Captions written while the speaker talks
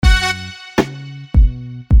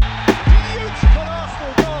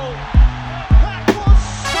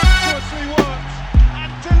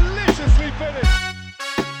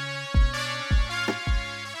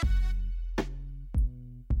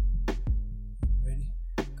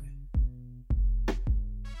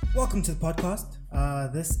Welcome to the podcast.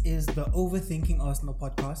 This is the Overthinking Arsenal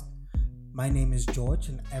podcast. My name is George,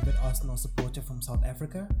 an avid Arsenal supporter from South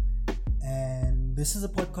Africa. And this is a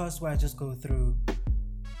podcast where I just go through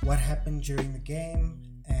what happened during the game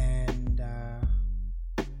and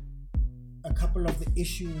a couple of the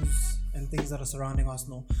issues and things that are surrounding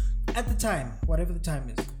Arsenal at the time, whatever the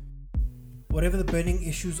time is. Whatever the burning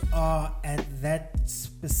issues are at that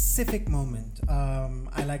specific moment.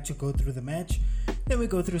 I like to go through the match. Then we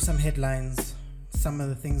go through some headlines, some of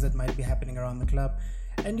the things that might be happening around the club.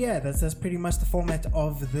 And yeah, that's pretty much the format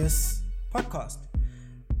of this podcast.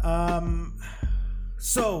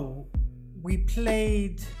 So we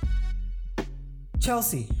played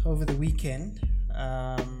Chelsea over the weekend.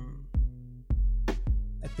 I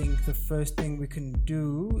think the first thing we can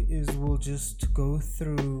do is we'll just go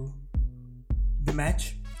through the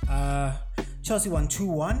match. Chelsea won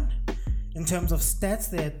 2-1. In terms of stats,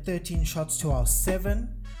 they had 13 shots to our 7.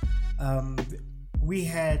 We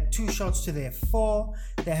had 2 shots to their 4.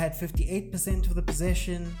 They had 58% of the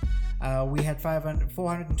possession. We had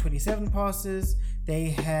 427 passes. They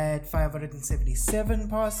had 577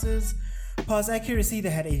 passes. Pass accuracy, they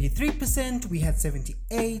had 83%. We had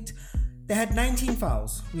 78. They had 19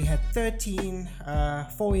 fouls. We had 13.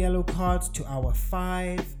 4 yellow cards to our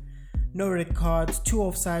 5. No red cards, 2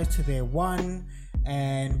 offsides to their 1,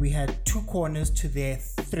 and we had 2 corners to their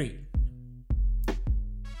 3.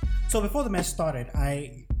 So before the match started,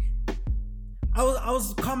 I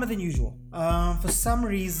was calmer than usual. For some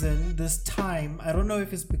reason, this time, I don't know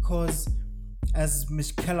if it's because, as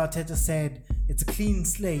Mikel Arteta said, it's a clean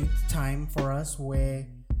slate time for us where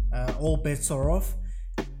all bets are off.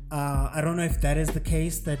 I don't know if that is the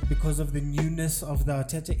case, that because of the newness of the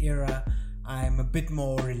Arteta era, I'm a bit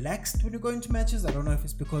more relaxed when we go into matches. I don't know if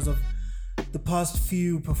it's because of the past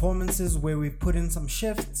few performances where we've put in some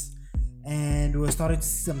shifts and we're starting to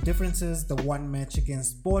see some differences. The one match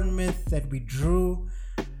against Bournemouth that we drew,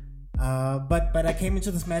 but I came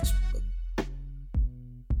into this match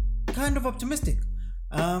kind of optimistic.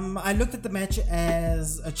 I looked at the match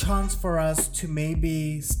as a chance for us to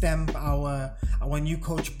maybe stamp our new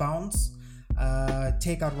coach bounce.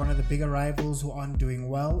 Take out one of the bigger rivals who aren't doing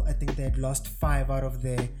well. I think they had lost 5 out of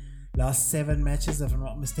their last 7 matches, if I'm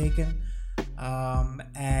not mistaken.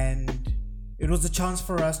 And it was a chance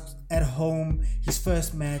for us at home, his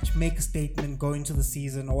first match, make a statement, go into the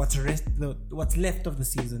season, or what's left of the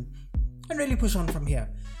season, and really push on from here.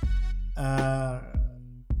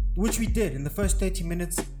 Which we did in the first 30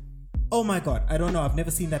 minutes. Oh my God, I don't know, I've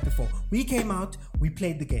never seen that before. We came out, we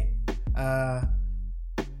played the game.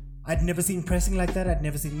 I'd never seen pressing like that. I'd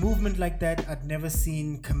never seen movement like that. I'd never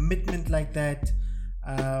seen commitment like that.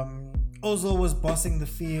 Ozil was bossing the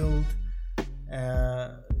field.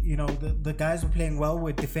 The guys were playing well.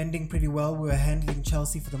 We're defending pretty well. We were handling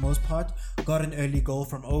Chelsea for the most part. Got an early goal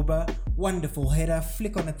from Auba. Wonderful header.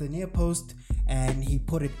 Flick on at the near post. And he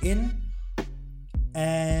put it in.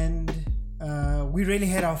 And we really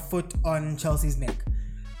had our foot on Chelsea's neck.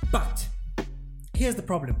 But here's the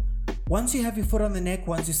problem. Once you have your foot on the neck,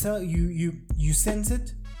 once you sense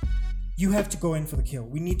it, you have to go in for the kill.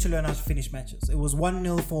 We need to learn how to finish matches. It was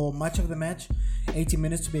 1-0 for much of the match, 80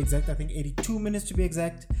 minutes to be exact, I think 82 minutes to be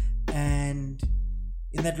exact, and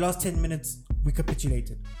in that last 10 minutes, we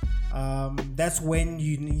capitulated. That's when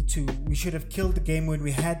we should have killed the game when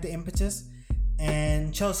we had the impetus,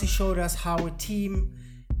 and Chelsea showed us how a team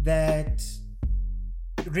that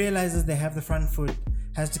realizes they have the front foot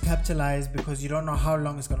has to capitalize, because you don't know how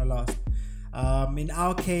long it's going to last. In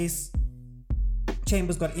our case,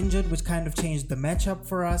 Chambers got injured, which kind of changed the matchup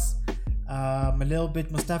for us. A little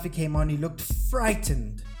bit. Mustafi came on. He looked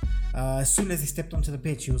frightened as soon as he stepped onto the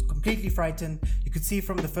pitch. He was completely frightened. You could see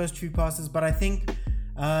from the first few passes, but I think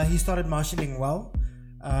he started marshalling well.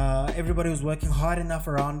 Everybody was working hard enough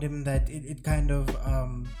around him that it kind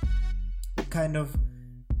of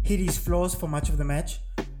hit his flaws for much of the match.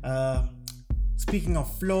 Speaking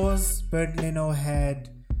of flaws, Bernd Leno had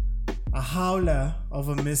a howler of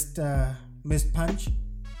a missed punch.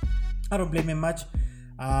 I don't blame him much.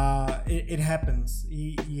 It happens.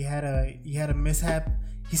 He had a mishap.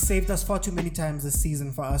 He saved us far too many times this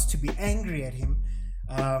season for us to be angry at him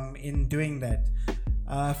in doing that.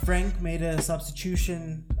 Frank made a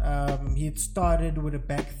substitution. He had started with a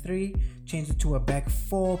back 3, changed it to a back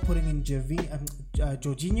 4, putting in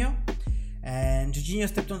Jorginho. And Jorginho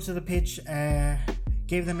stepped onto the pitch,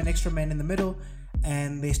 gave them an extra man in the middle,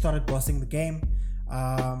 and they started bossing the game.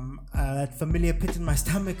 That familiar pit in my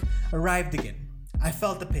stomach arrived again. I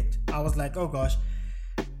felt the pit. I was like, oh gosh,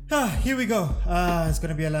 here we go. It's going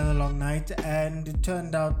to be another long night. And it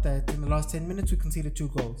turned out that in the last 10 minutes, we conceded 2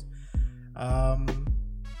 goals.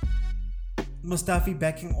 Mustafi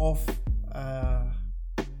backing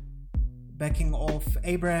off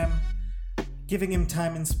Abraham, giving him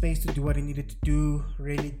time and space to do what he needed to do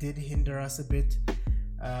really did hinder us a bit.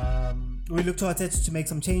 We looked to Arteta to make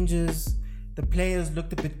some changes. The players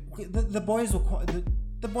looked a bit. The boys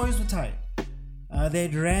were tired. They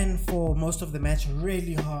had ran for most of the match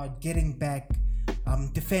really hard, getting back,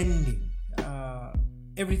 defending,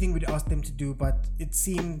 everything we'd asked them to do, but it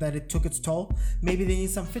seemed that it took its toll. Maybe they need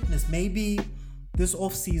some fitness. Maybe this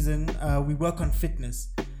off-season we work on fitness.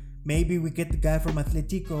 Maybe we get the guy from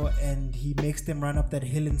Atletico and he makes them run up that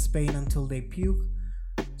hill in Spain until they puke,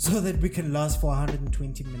 so that we can last for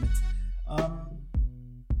 120 minutes.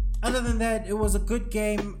 Other than that, it was a good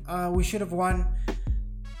game. We should have won,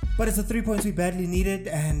 but it's the 3 points we badly needed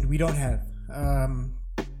and we don't have.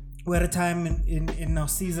 We're at a time in our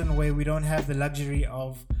season where we don't have the luxury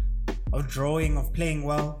of drawing, of playing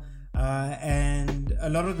well, and a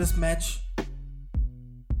lot of this match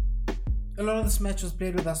was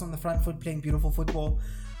played with us on the front foot, playing beautiful football.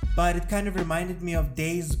 But it kind of reminded me of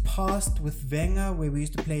days past with Wenger, where we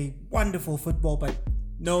used to play wonderful football, but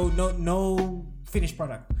no finished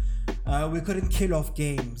product. We couldn't kill off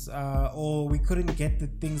games, or we couldn't get the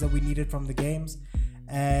things that we needed from the games.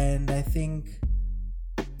 And I think,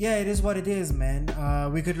 yeah, it is what it is, man.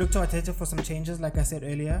 We could look to Arteta for some changes, like I said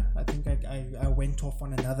earlier. I think I went off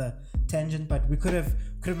on another tangent, but we could have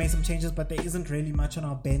made some changes, but there isn't really much on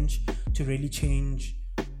our bench to really change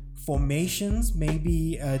formations.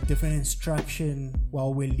 Maybe a different instruction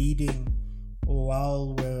while we're leading or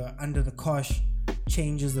while we're under the cosh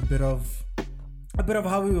changes a bit of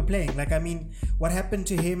how we were playing. Like, I mean, what happened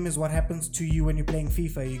to him is what happens to you when you're playing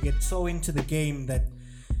FIFA. You get so into the game that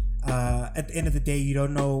at the end of the day you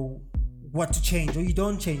don't know what to change, or you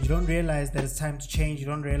don't change. You don't realize that it's time to change. You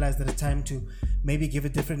don't realize that it's time to maybe give a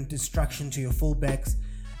different instruction to your fullbacks,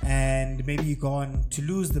 and maybe you go on to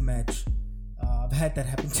lose the match. I've had that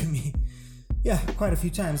happen to me, yeah, quite a few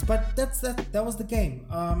times. But that was the game.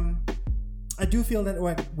 I do feel that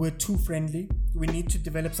we're too friendly. We need to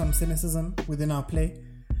develop some cynicism within our play.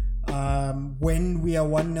 When we are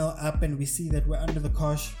 1-0 up and we see that we're under the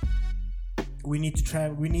cosh, we need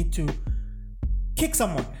to kick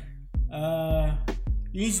someone.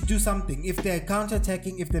 You need to do something. If they're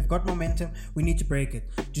counter-attacking, if they've got momentum, we need to break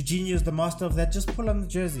it. Jorginho is the master of that. Just pull on the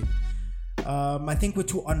jersey. I think we're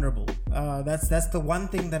too honourable. That's the one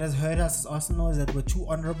thing that has hurt us as Arsenal, is that we're too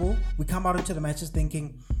honourable. We come out into the matches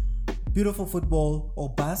thinking beautiful football or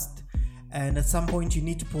bust, and at some point you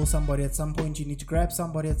need to pull somebody, at some point you need to grab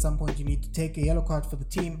somebody, at some point you need to take a yellow card for the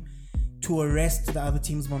team to arrest the other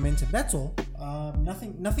team's momentum. That's all.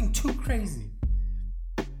 Nothing too crazy.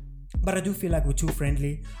 But I do feel like we're too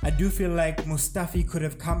friendly. I do feel like Mustafi could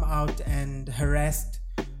have come out and harassed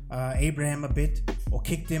Abraham a bit, or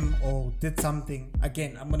kicked him, or did something.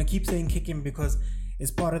 Again, I'm gonna keep saying kick him because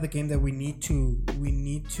it's part of the game that we need to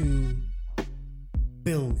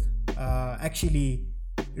build. Actually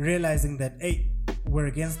realizing that, hey, we're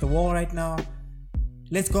against the wall right now.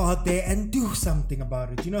 Let's go out there and do something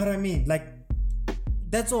about it. You know what I mean? Like,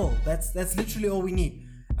 that's all. That's literally all we need.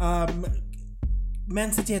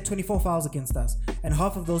 Man City had 24 fouls against us, and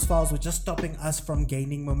half of those fouls were just stopping us from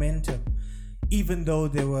gaining momentum. Even though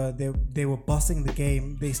they were bossing the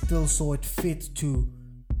game, they still saw it fit to,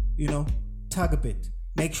 tug a bit.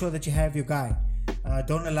 Make sure that you have your guy.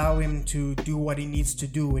 Don't allow him to do what he needs to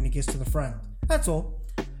do when he gets to the front. That's all.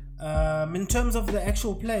 In terms of the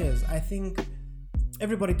actual players, I think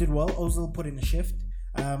everybody did well. Ozil put in a shift.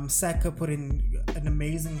 Saka put in an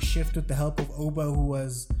amazing shift with the help of Auba,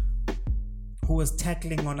 who was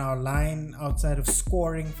tackling on our line outside of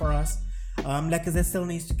scoring for us. Lacazette still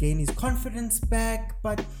needs to gain his confidence back,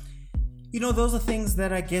 but those are things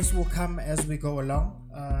that I guess will come as we go along.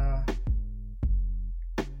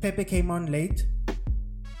 Pepe came on late.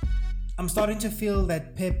 I'm starting to feel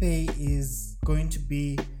that Pepe is going to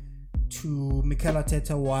be to Mikel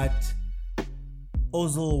Arteta what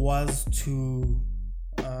Ozil was to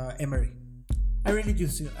Emery. I really do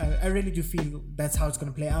feel that's how it's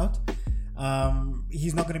going to play out.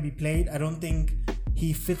 He's not going to be played. I don't think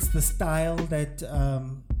he fits the style that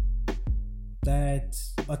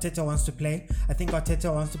Arteta wants to play. I think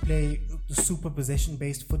Arteta wants to play super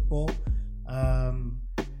possession-based football,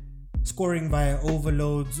 scoring via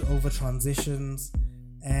overloads, over transitions,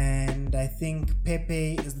 and I think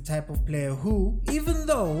Pepe is the type of player who, even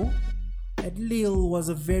though at Lille was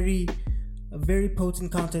a very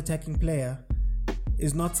potent counter-attacking player,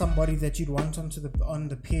 is not somebody that you'd want on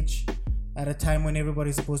the pitch at a time when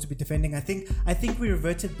everybody's supposed to be defending. I think we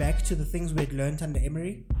reverted back to the things we had learned under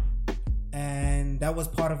Emery, and that was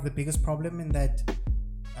part of the biggest problem, in that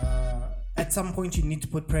at at some point you need to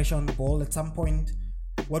put pressure on the ball. At some point,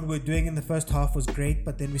 what we're doing in the first half was great,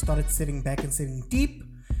 but then we started sitting back and sitting deep.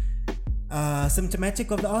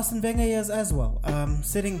 Symptomatic of the Arsene Wenger years as well.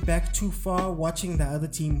 Sitting back too far, watching the other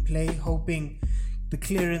team play, hoping the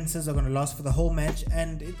clearances are going to last for the whole match,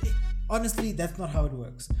 and honestly, that's not how it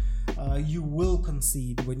works. You will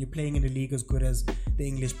concede when you're playing in a league as good as the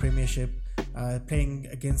English Premiership, playing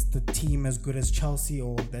against the team as good as Chelsea,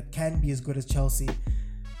 or that can be as good as Chelsea.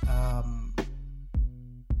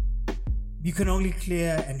 You can only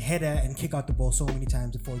clear and header and kick out the ball so many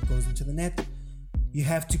times before it goes into the net. You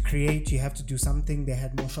have to create, you have to do something. They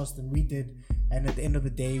had more shots than we did, and at the end of the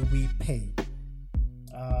day, we pay.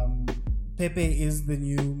 Pepe is the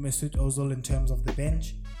new Mesut Ozil in terms of the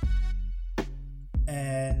bench,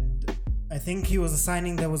 and I think he was a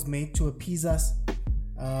signing that was made to appease us.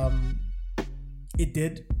 It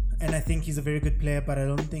did, and I think he's a very good player, but I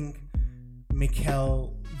don't think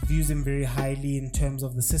Mikel views him very highly in terms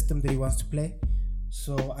of the system that he wants to play.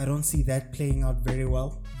 So I don't see that playing out very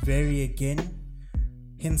well. Very again,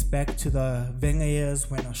 hints back to the Wenger years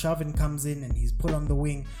when Arshavin comes in and he's put on the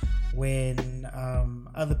wing, when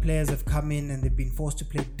other players have come in and they've been forced to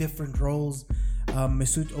play different roles.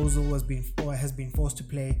 Mesut Ozil has been forced to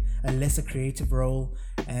play a lesser creative role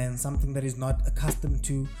and something that he's not accustomed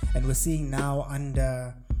to, and we're seeing now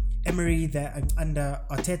under under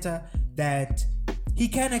Arteta that he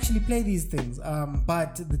can actually play these things,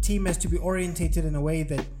 but the team has to be orientated in a way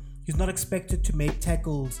that he's not expected to make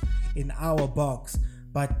tackles in our box,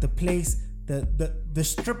 but the place, the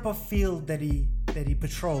strip of field that he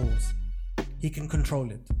patrols, he can control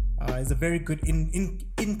it. He's a very good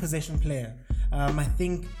in possession player. I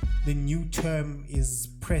think the new term is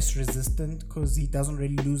press resistant, because he doesn't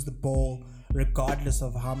really lose the ball regardless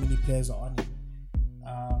of how many players are on him.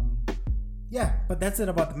 But that's it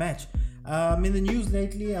about the match. In the news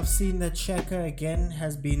lately, I've seen that Xhaka again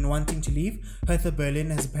has been wanting to leave. Hertha Berlin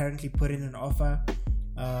has apparently put in an offer.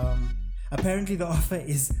 Apparently the offer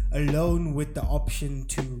is a loan with the option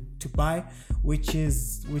to buy, which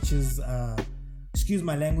is excuse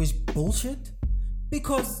my language, bullshit.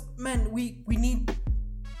 Because man, we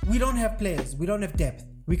don't have players, we don't have depth.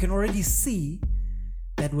 We can already see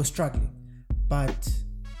that we're struggling, but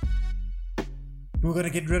we're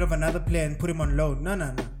gonna get rid of another player and put him on loan.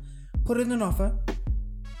 No. Put in an offer,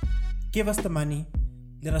 give us the money,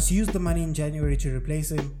 let us use the money in January to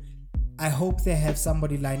replace him. I hope they have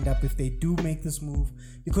somebody lined up if they do make this move,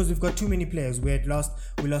 because we've got too many players. We lost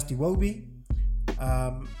Iwobi.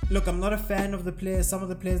 Look, I'm not a fan of the players, some of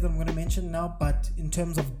the players that I'm going to mention now, but in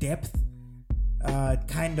terms of depth, it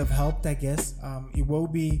kind of helped, I guess.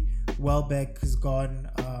 Iwobi, Welbeck is gone.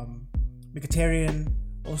 Mkhitaryan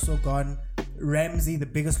also gone. Ramsey, the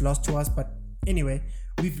biggest loss to us, but anyway,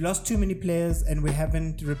 we've lost too many players and we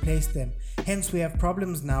haven't replaced them. Hence, we have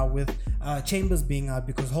problems now with Chambers being out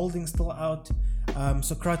because Holding's still out.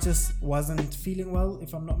 Socrates wasn't feeling well,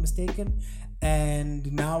 if I'm not mistaken.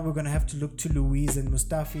 And now we're going to have to look to Luiz and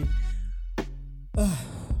Mustafi.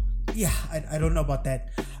 I don't know about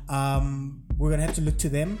that. We're going to have to look to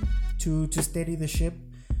them to steady the ship.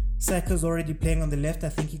 Saka's already playing on the left. I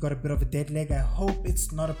think he got a bit of a dead leg. I hope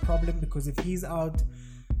it's not a problem, because if he's out,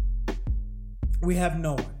 we have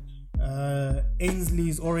no one.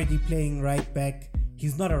 Ainsley's already playing right back.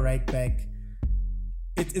 He's not a right back.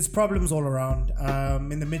 It's problems all around.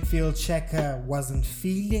 In the midfield, Xhaka wasn't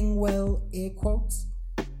feeling well, air quotes.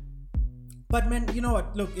 But man, you know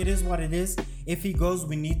what? Look, it is what it is. If he goes,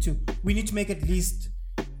 we need to make at least,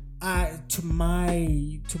 to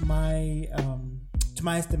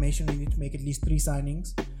my estimation, we need to make at least 3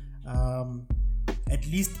 signings. At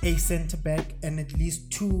least a centre back and at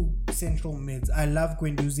least 2 central mids. I love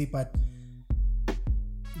Guendouzi, but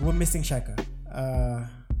we're missing Xhaka.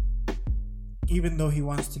 Even though he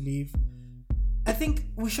wants to leave, I think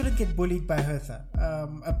we shouldn't get bullied by Hertha.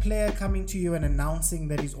 A player coming to you and announcing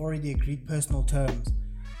that he's already agreed personal terms,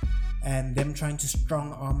 and them trying to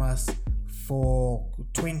strong arm us for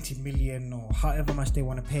 20 million or however much they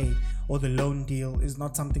want to pay, or the loan deal, is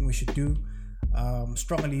not something we should do.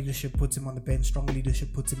 Stronger leadership puts him on the bench. Stronger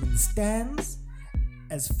leadership puts him in the stands,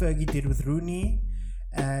 as Fergie did with Rooney,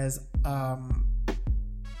 as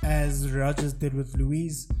Rodgers did with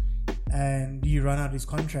Luiz, and you run out his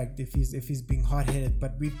contract if he's being hard-headed.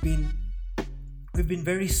 But we've been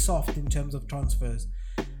very soft in terms of transfers.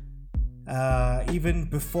 Even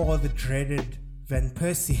before the dreaded Van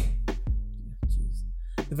Persie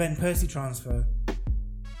transfer,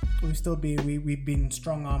 we've been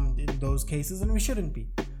strong-armed in those cases, and we shouldn't be.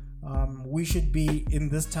 We should be in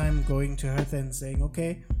this time going to Hertha and saying,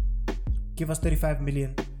 okay, give us 35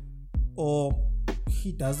 million, or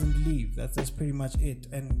he doesn't leave. That's pretty much it.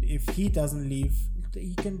 And if he doesn't leave,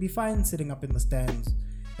 he can be fine sitting up in the stands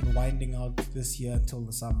and winding out this year until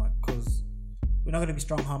the summer, because we're not going to be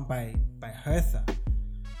strong-armed by Hertha.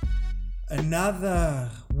 Another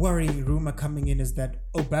worrying rumor coming in is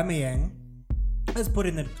that Aubameyang has put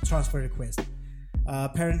in a transfer request.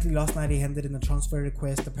 Apparently last night he handed in a transfer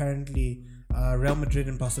request. Apparently Real Madrid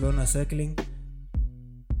and Barcelona are circling.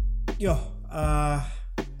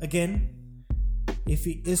 Again, if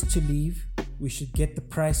he is to leave, we should get the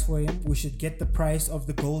price for him. We should get the price of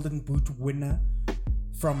the Golden Boot winner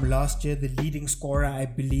from last year, the leading scorer, I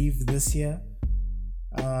believe, this year.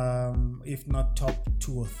 If not top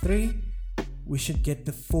 2 or 3, we should get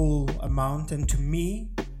the full amount. And to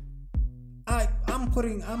me, I'm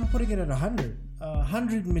putting it at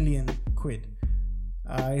 100 million quid.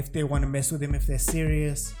 If they want to mess with him, if they're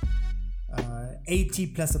serious. 80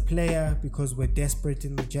 plus a player, because we're desperate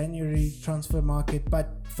in the January transfer market.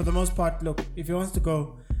 But for the most part, look, if he wants to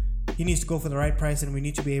go, he needs to go for the right price, and we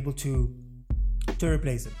need to be able to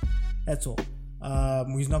replace him. That's all.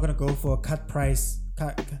 He's not going to go for a cut price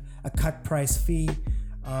fee.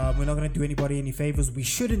 We're not going to do anybody any favors. We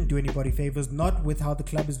shouldn't do anybody favors, not with how the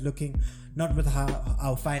club is looking, not with how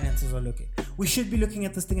our finances are looking. We should be looking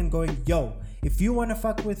at this thing and going, yo, if you want to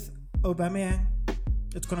fuck with Aubameyang,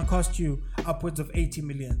 it's going to cost you upwards of 80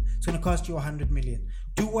 million. It's going to cost you 100 million.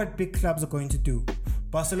 Do what big clubs are going to do.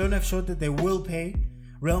 Barcelona have shown that they will pay.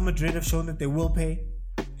 Real Madrid have shown that they will pay.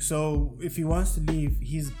 So if he wants to leave,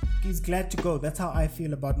 he's glad to go. That's how I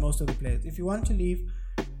feel about most of the players. If you want to leave,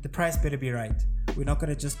 the price better be right. We're not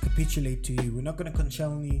going to just capitulate to you. We're not going to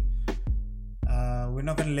Koscielny. We're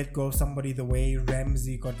not going to let go of somebody the way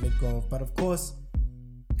Ramsey got let go of. But of course,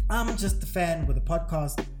 I'm just a fan with a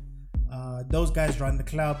podcast. Those guys run the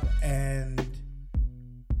club, and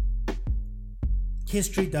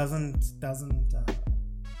history doesn't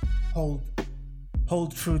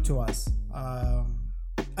hold true to us.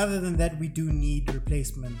 Other than that, we do need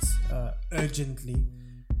replacements urgently.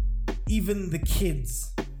 Even the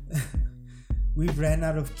kids, we've ran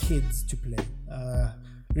out of kids to play.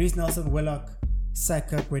 Reece Nelson, Willock,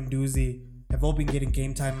 Saka, Guendouzi have all been getting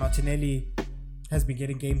game time. Martinelli has been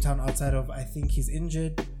getting game time outside of, I think he's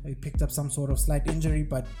injured. He picked up some sort of slight injury,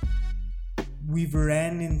 but we've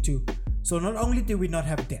ran into... So not only do we not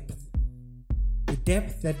have depth, the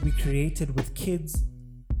depth that we created with kids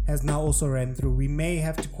has now also ran through. We may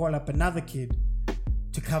have to call up another kid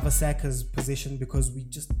to cover Saka's position because we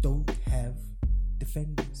just don't have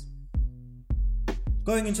defenders.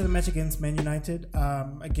 Going into the match against Man United,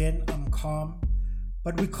 again, I'm calm,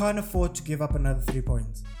 but we can't afford to give up another 3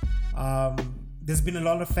 points. There's been a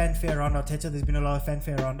lot of fanfare around Arteta. There's been a lot of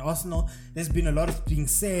fanfare around Arsenal. There's been a lot of being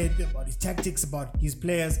said about his tactics, about his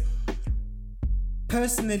players.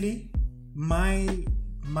 Personally, my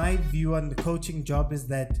view on the coaching job is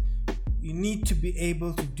that you need to be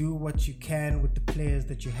able to do what you can with the players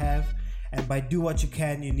that you have, and by do what you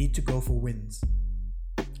can, you need to go for wins.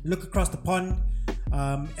 Look across the pond.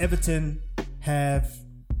 Everton have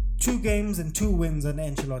 2 games and 2 wins under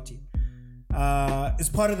Ancelotti. It's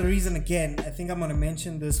part of the reason, again, I think I'm going to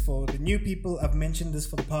mention this for the new people. I've mentioned this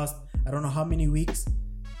for the past, I don't know how many weeks.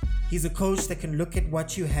 He's a coach that can look at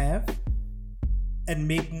what you have and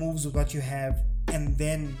make moves with what you have, and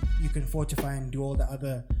then you can fortify and do all the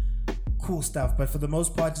other cool stuff. But for the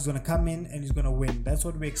most part, he's going to come in and he's going to win. That's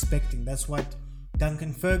what we're expecting. That's what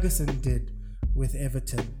Duncan Ferguson did with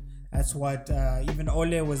Everton. That's what even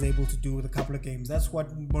Ole was able to do with a couple of games. That's what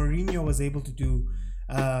Mourinho was able to do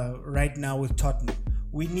right now with Tottenham.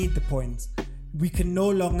 We need the points. We can no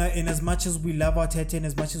longer, in as much as we love Arteta, in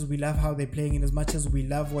as much as we love how they're playing, in as much as we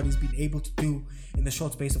love what he's been able to do in the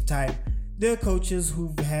short space of time, there are coaches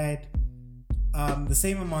who've had the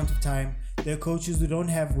same amount of time. There are coaches who don't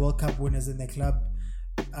have World Cup winners in their club.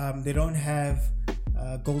 They don't have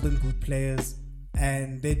Golden Boot players,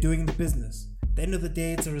 and they're doing the business. At the end of the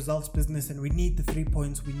day, it's a results business, and we need the 3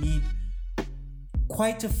 points. We need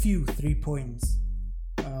quite a few 3 points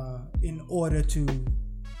in order to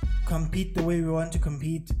compete the way we want to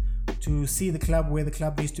compete, to see the club where the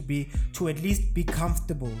club needs to be, to at least be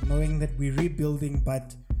comfortable knowing that we're rebuilding,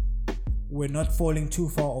 but we're not falling too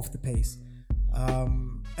far off the pace.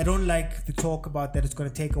 I don't like the talk about that it's going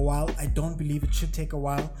to take a while. I don't believe it should take a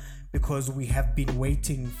while, because we have been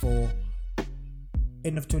waiting for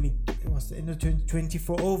end of 2020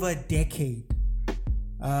 for over a decade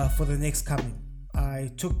for the next coming.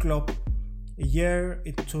 It took Klopp a year,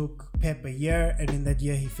 it took Pep a year, and in that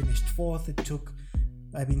year he finished 4th.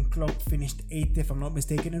 Klopp finished 8th if I'm not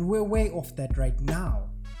mistaken, and we're way off that right now.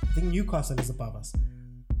 I think Newcastle is above us.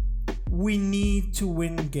 We need to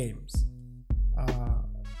win games.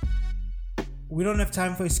 We don't have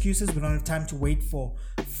time for excuses. We don't have time to wait for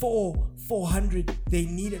 400. They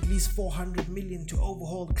need at least 400 million to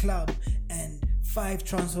overhaul the club and 5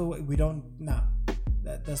 transfer. We don't. Nah,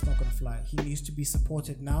 that's not gonna fly. He needs to be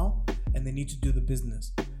supported now, and they need to do the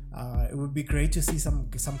business. It would be great to see some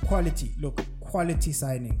quality. Look, quality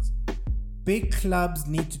signings. Big clubs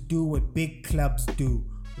need to do what big clubs do.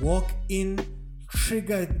 Walk in,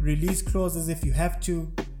 trigger release clauses if you have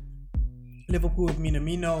to. Liverpool with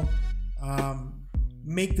Minamino.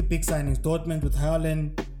 Make the big signings. Dortmund with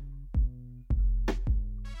Haaland.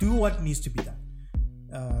 Do what needs to be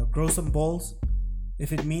done. Grow some balls.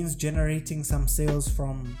 If it means generating some sales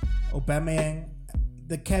from Aubameyang,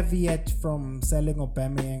 the caveat from selling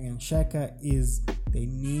Aubameyang and Xhaka is they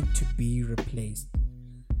need to be replaced.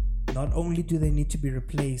 Not only do they need to be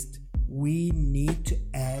replaced, we need to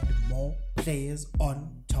add more players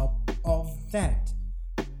on top of that.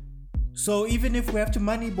 So even if we have to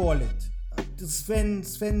moneyball it, Sven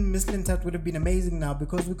Mislintat would have been amazing now,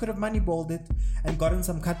 because we could have moneyballed it and gotten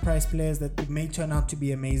some cut price players that may turn out to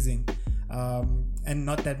be amazing, and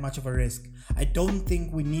not that much of a risk. I don't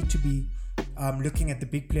think we need to be looking at the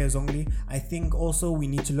big players only. I think also we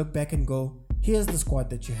need to look back and go, here's the squad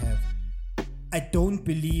that you have. I don't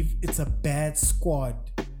believe it's a bad squad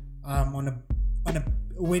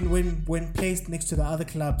when placed next to the other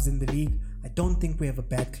clubs in the league. I don't think we have a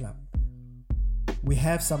bad club. We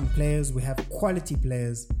have some players, we have quality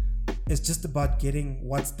players. It's just about getting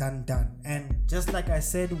what's done. And just like I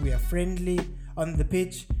said, we are friendly on the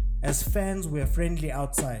pitch. As fans, we are friendly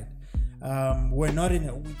outside. We're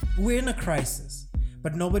in a crisis,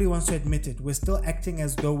 but nobody wants to admit it. We're still acting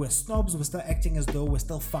as though we're snobs. We're still acting as though we're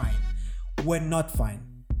still fine. We're not fine.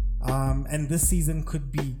 And this season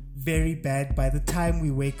could be very bad by the time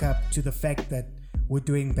we wake up to the fact that we're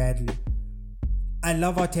doing badly. I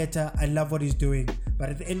love Arteta. I love what he's doing. But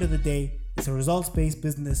at the end of the day, it's a results-based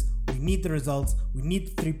business. We need the results. We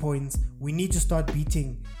need the 3 points. We need to start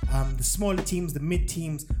beating the smaller teams, the mid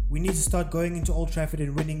teams. We need to start going into Old Trafford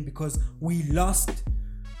and winning, because we lost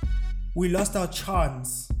our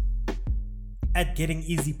chance at getting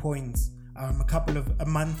easy points a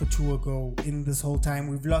month or two ago. In this whole time,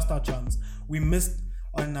 we've lost our chance. We missed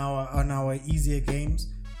on our easier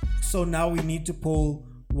games. So now we need to pull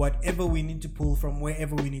whatever we need to pull from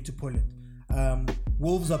wherever we need to pull it.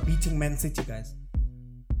 Wolves are beating Man City, guys.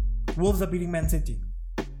 Wolves are beating Man City.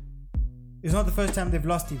 It's not the first time they've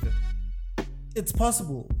lost even. It's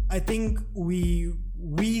possible. I think we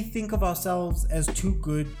think of ourselves as too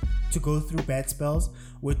good to go through bad spells.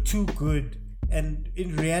 We're too good, and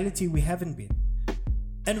in reality we haven't been.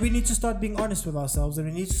 And we need to start being honest with ourselves, and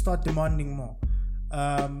we need to start demanding more.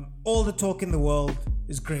 All the talk in the world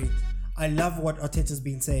is great. I love what Arteta's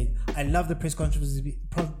been saying. I love the press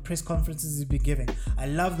conferences he's been giving. I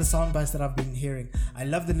love the sound bites that I've been hearing. I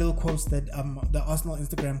love the little quotes that the Arsenal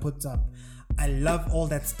Instagram puts up. I love all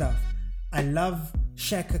that stuff. I love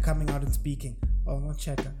Xhaka coming out and speaking. Oh, not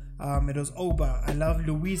Xhaka. It was Auba. I love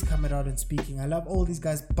Luis coming out and speaking. I love all these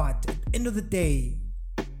guys. But at the end of the day,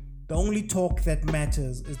 the only talk that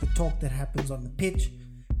matters is the talk that happens on the pitch.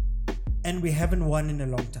 And we haven't won in a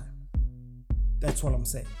long time. That's what I'm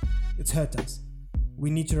saying. It's hurt us. We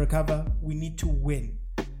need to recover. We need to win.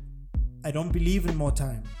 I don't believe in more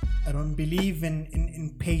time. I don't believe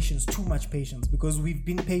in patience, too much patience, because we've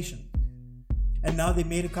been patient. And now they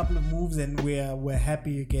made a couple of moves and we're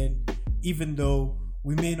happy again, even though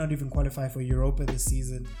we may not even qualify for Europa this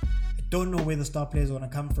season. I don't know where the star players are going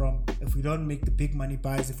to come from. If we don't make the big money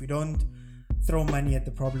buys, if we don't throw money at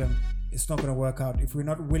the problem, it's not going to work out. If we're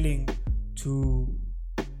not willing to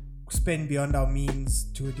spend beyond our means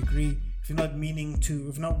to a degree, if we're not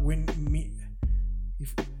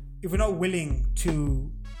willing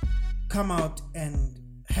to come out and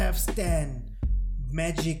have Stan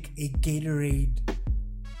magic a Gatorade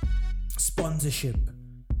sponsorship,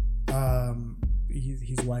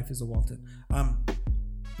 his wife is a Walton,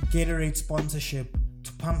 Gatorade sponsorship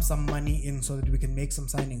to pump some money in so that we can make some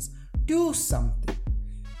signings, do something.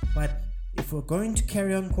 But if we're going to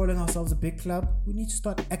carry on calling ourselves a big club, we need to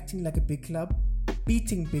start acting like a big club,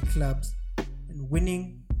 beating big clubs and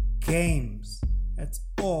winning games. That's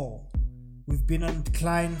all. We've been on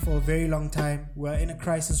decline for a very long time. We're in a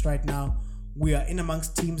crisis right now. We are in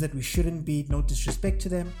amongst teams that we shouldn't be, no disrespect to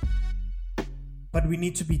them, but we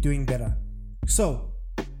need to be doing better. So,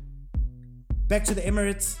 back to the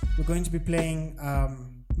Emirates. We're going to be playing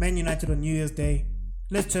Man United on New Year's Day.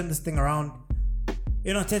 Let's turn this thing around.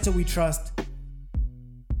 In Arteta we trust.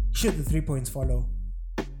 Should the 3 points follow.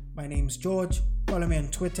 My name's George. Follow me on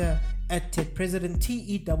Twitter at TED President,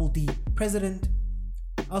 TEDD President.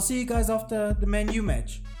 I'll see you guys after the Man U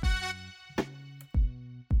match.